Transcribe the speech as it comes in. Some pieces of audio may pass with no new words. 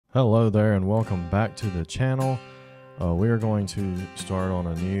Hello there and welcome back to the channel. We are going to start on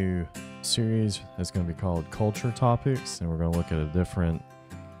a new series. It's going to be called Culture Topics, and we're going to look at a different,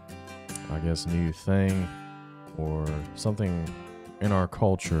 new thing or something in our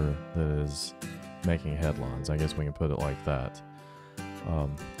culture that is making headlines. I guess we can put it like that.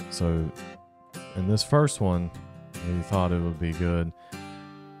 So in this first one, we thought it would be good.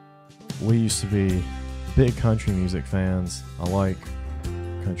 We used to be big country music fans. I like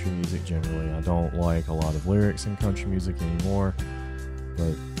country music generally. I don't like a lot of lyrics in country music anymore.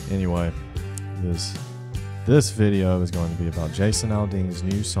 But anyway, this video is going to be about Jason Aldeans'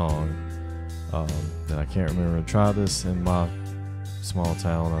 new song that I can't remember. I tried this in my small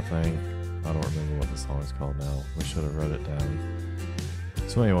town, I think. I don't remember what the song is called now. We should have wrote it down.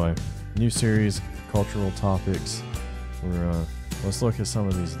 So anyway, new series, cultural topics. Let's look at some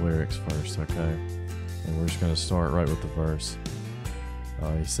of these lyrics first, okay? And we're just going to start right with the verse.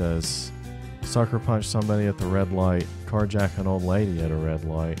 He says, sucker punch somebody at the red light, carjack an old lady at a red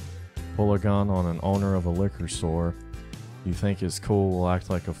light, pull a gun on an owner of a liquor store. You think it's cool, will act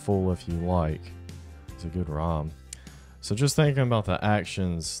like a fool if you like. It's a good rhyme. So just thinking about the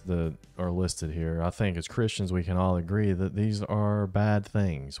actions that are listed here, I think as Christians we can all agree that these are bad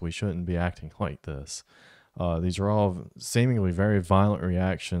things. We shouldn't be acting like this. These are all seemingly very violent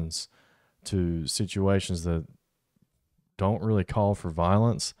reactions to situations that don't really call for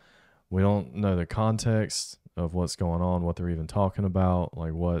violence. We don't know the context of what's going on, what they're even talking about,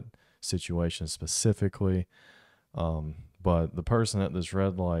 like what situation specifically. But the person at this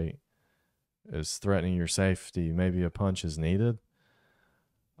red light is threatening your safety. Maybe a punch is needed.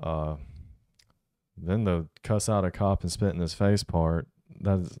 Then the cuss out a cop and spit in his face part,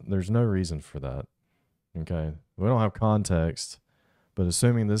 there's no reason for that. Okay, we don't have context. But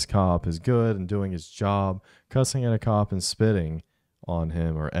assuming this cop is good and doing his job, cussing at a cop and spitting on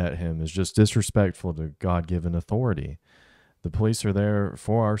him or at him is just disrespectful to God-given authority. The police are there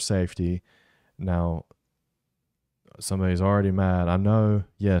for our safety. Now, somebody's already mad. I know,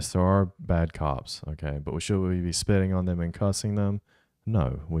 yes, there are bad cops, okay, but should we be spitting on them and cussing them?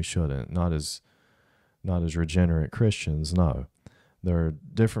 No, we shouldn't. Not as regenerate Christians, no. There are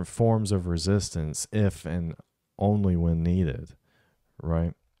different forms of resistance if and only when needed.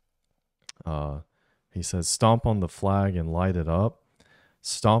 Right? He says, stomp on the flag and light it up.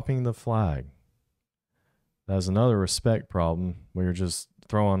 Stomping the flag. That's another respect problem. We're just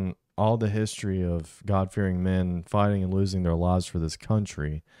throwing all the history of God-fearing men fighting and losing their lives for this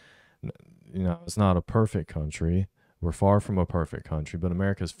country. You know, it's not a perfect country. We're far from a perfect country, but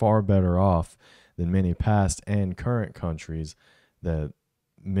America's far better off than many past and current countries that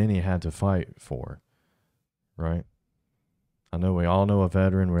many had to fight for. Right? I know we all know a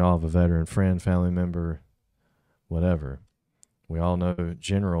veteran. We all have a veteran friend, family member, whatever. We all know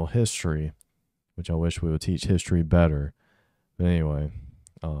general history, which I wish we would teach history better. But anyway,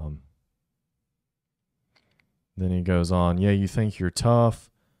 then he goes on, yeah, you think you're tough?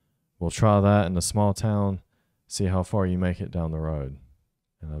 We'll try that in a small town, see how far you make it down the road.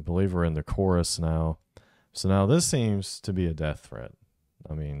 And I believe we're in the chorus now. So now this seems to be a death threat.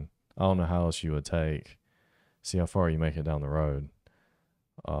 I mean, I don't know how else you would take. See how far you make it down the road.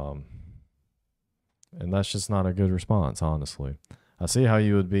 And that's just not a good response, honestly. I see how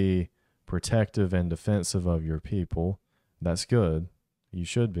you would be protective and defensive of your people. That's good. You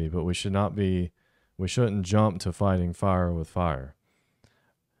should be, but we shouldn't jump to fighting fire with fire.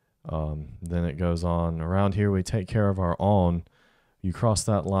 Then it goes on, around here we take care of our own. You cross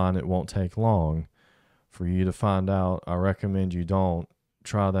that line, it won't take long for you to find out. I recommend you don't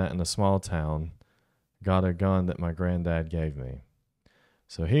try that in a small town. Got a gun that my granddad gave me.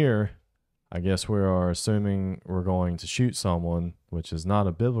 So here, I guess we are assuming we're going to shoot someone, which is not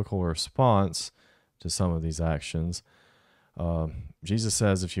a biblical response to some of these actions. Jesus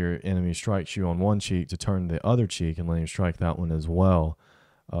says if your enemy strikes you on one cheek, to turn the other cheek and let him strike that one as well.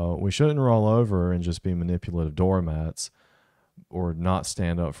 We shouldn't roll over and just be manipulative doormats or not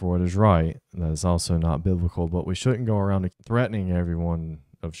stand up for what is right. That is also not biblical, but we shouldn't go around threatening everyone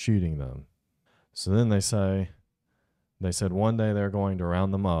of shooting them. So then they said one day they're going to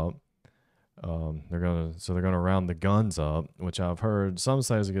round them up. They're going to round the guns up, which I've heard some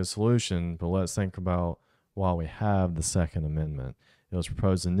say is a good solution. But let's think about why we have the Second Amendment. It was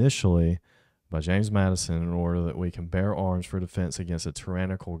proposed initially by James Madison in order that we can bear arms for defense against a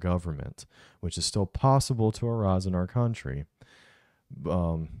tyrannical government, which is still possible to arise in our country.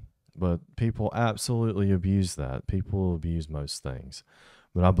 But people absolutely abuse that. People abuse most things.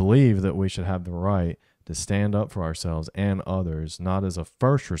 But I believe that we should have the right to stand up for ourselves and others, not as a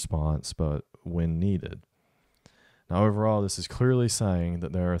first response, but when needed. Now, overall, this is clearly saying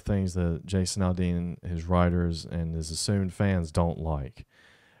that there are things that Jason Aldeans, his writers, and his assumed fans don't like.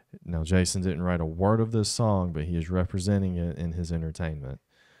 Now, Jason didn't write a word of this song, but he is representing it in his entertainment.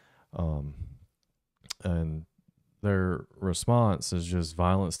 And their response is just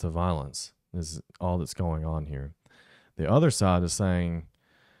violence to violence. This is all that's going on here. The other side is saying,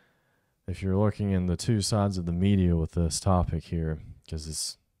 if you're looking in the two sides of the media with this topic here, because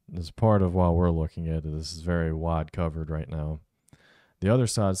this is part of why we're looking at it, this is very wide covered right now. The other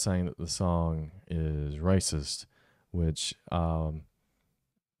side is saying that the song is racist, which I'm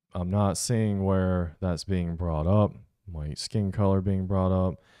not seeing where that's being brought up, like skin color being brought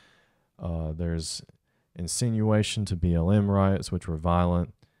up. There's insinuation to BLM riots, which were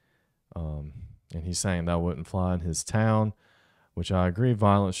violent. And he's saying that wouldn't fly in his town, which I agree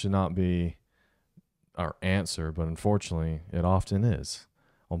violence should not be our answer, but unfortunately it often is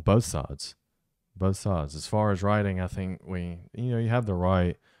on both sides. Both sides. As far as rioting, I think you have the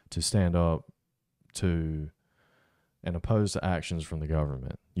right to stand up to and oppose the actions from the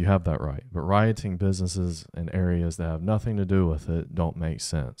government. You have that right. But rioting businesses and areas that have nothing to do with it don't make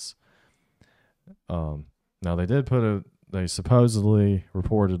sense. Now they supposedly,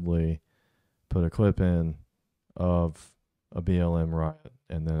 reportedly put a clip in of a BLM riot,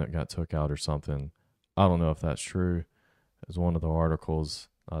 and then it got took out or something. I don't know if that's true. It was one of the articles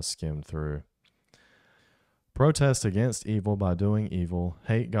I skimmed through. Protest against evil by doing evil.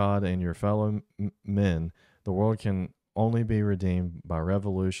 Hate God and your fellow men. The world can only be redeemed by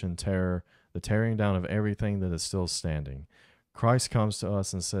revolution, terror, the tearing down of everything that is still standing. Christ comes to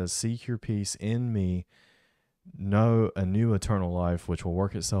us and says, seek your peace in me. Know a new eternal life, which will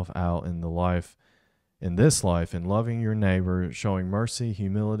work itself out in this life, in loving your neighbor, showing mercy,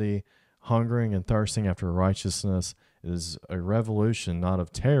 humility, hungering and thirsting after righteousness. It is a revolution, not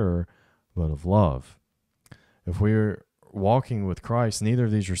of terror, but of love. If we're walking with Christ, neither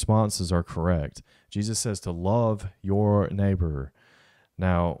of these responses are correct. Jesus says to love your neighbor.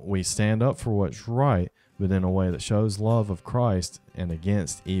 Now, we stand up for what's right, but in a way that shows love of Christ and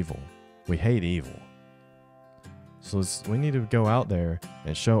against evil. We hate evil. So we need to go out there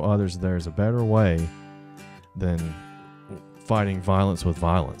and show others there's a better way than fighting violence with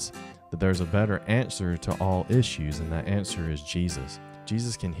violence. That there's a better answer to all issues, and that answer is Jesus.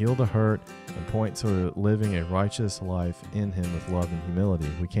 Jesus can heal the hurt and point to living a righteous life in him with love and humility.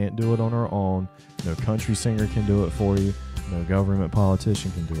 We can't do it on our own. No country singer can do it for you. No government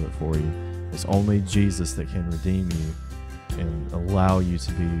politician can do it for you. It's only Jesus that can redeem you and allow you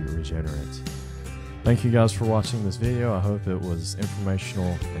to be regenerate. Thank you guys for watching this video. I hope it was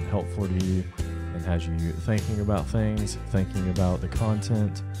informational and helpful to you and has you thinking about things, thinking about the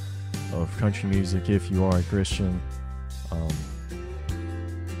content of country music if you are a Christian.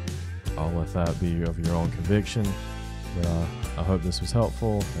 I'll let that be of your own conviction, but I hope this was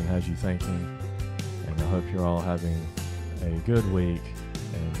helpful and has you thinking, and I hope you're all having a good week,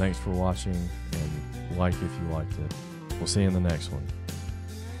 and thanks for watching, and like if you liked it. We'll see you in the next one.